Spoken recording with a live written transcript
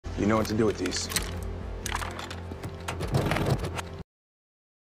You know what to do with these.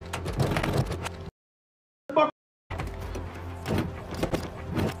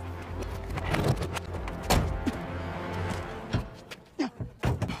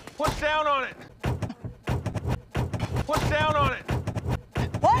 Push down on it. Push down on it.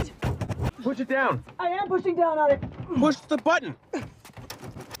 What? Push it down. I am pushing down on it. Push the button.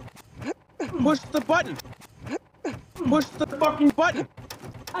 Push the button. Push the fucking button.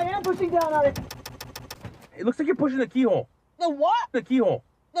 I am pushing down on it. It looks like you're pushing the keyhole. The what? The keyhole.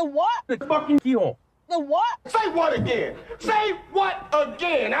 The what? The fucking keyhole. The what? Say what again? Say what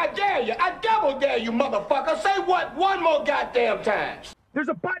again? I dare you. I double dare you, motherfucker. Say what one more goddamn time. There's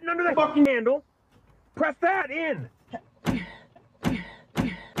a button under the fucking handle. Press that in.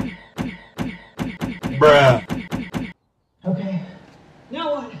 Bruh. Okay.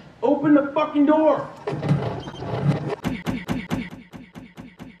 Now what? Open the fucking door.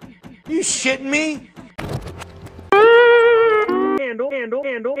 You shitting me? Handle. Open the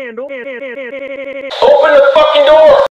fucking door.